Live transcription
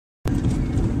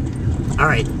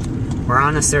Alright, we're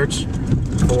on a search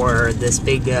for this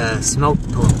big smoke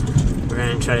plume. We're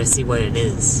gonna try to see what it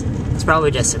is. It's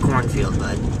probably just a cornfield,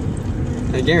 but...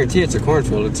 I guarantee it's a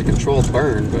cornfield. It's a controlled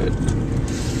burn, but...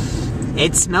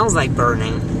 It smells like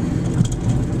burning.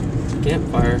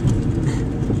 Campfire.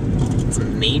 It's a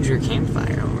major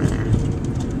campfire over there.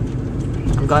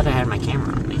 I'm glad I had my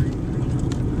camera on me.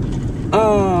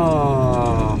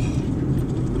 Oh.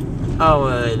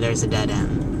 Oh, there's a dead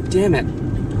end. Damn it.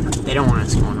 They don't want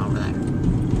us going over there.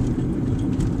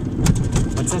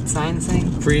 What's that sign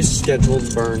saying?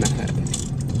 Pre-scheduled burn ahead.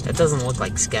 That doesn't look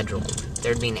like scheduled.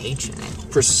 There'd be an H in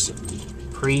it.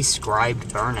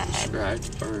 Prescribed burn ahead.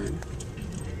 Prescribed burn.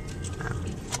 Oh.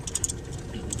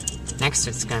 Next,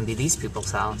 it's gonna be these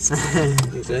people's house.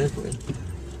 Exactly.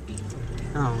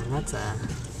 Oh, that's a...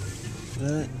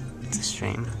 What? It's a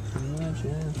stream. Yeah.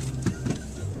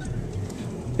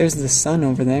 There's the sun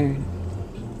over there.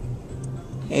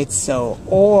 It's so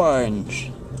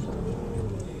orange.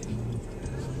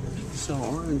 So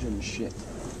orange and shit.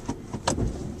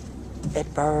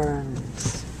 It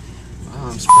burns. Wow,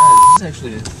 I'm surprised. This is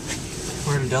actually a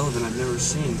part of Delavan I've never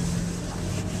seen.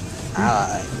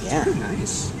 Yeah. Pretty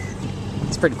nice.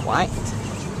 It's pretty quiet.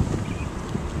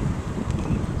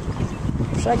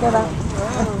 Check it out.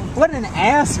 What an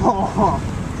asshole!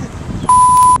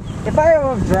 If I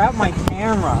would have dropped my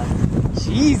camera,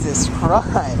 Jesus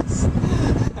Christ!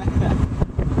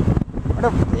 What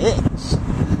a bitch!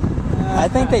 I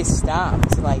think they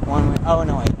stopped like one way. Oh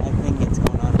no, wait, I think it's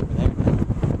going on over there now.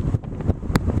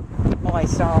 Oh, I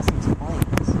saw some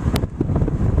planes.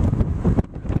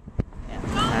 Yeah.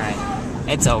 Alright,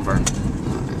 it's over.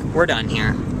 We're done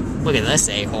here. Look at this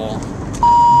a-hole.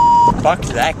 Fuck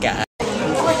that guy.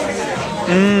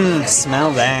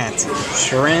 Smell that.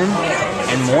 Shrimp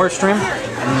and more shrimp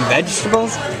and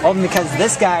vegetables. Oh, because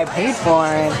this guy paid for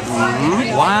it.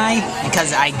 Why?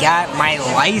 Because I got my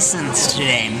license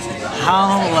today.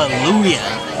 Hallelujah.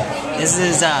 This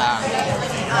is a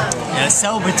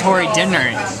celebratory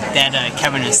dinner that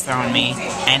Kevin has thrown me,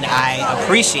 and I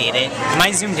appreciate it. Am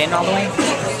I zoomed in all the way?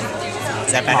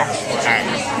 Is that better?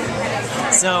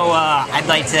 Alright. So, I'd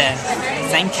like to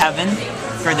thank Kevin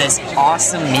for this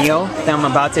awesome meal that I'm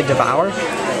about to devour.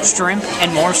 Shrimp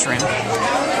and more shrimp.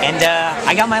 And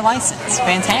I got my license.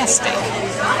 Fantastic.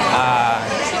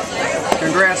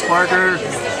 Congrats, Parker.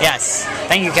 Yes.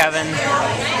 Thank you, Kevin.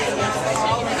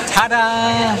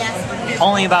 Ta-da!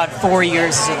 Only about 4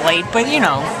 years late, but you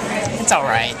know, it's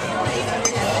alright.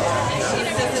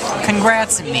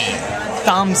 Congrats to me.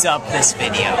 Thumbs up this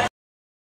video.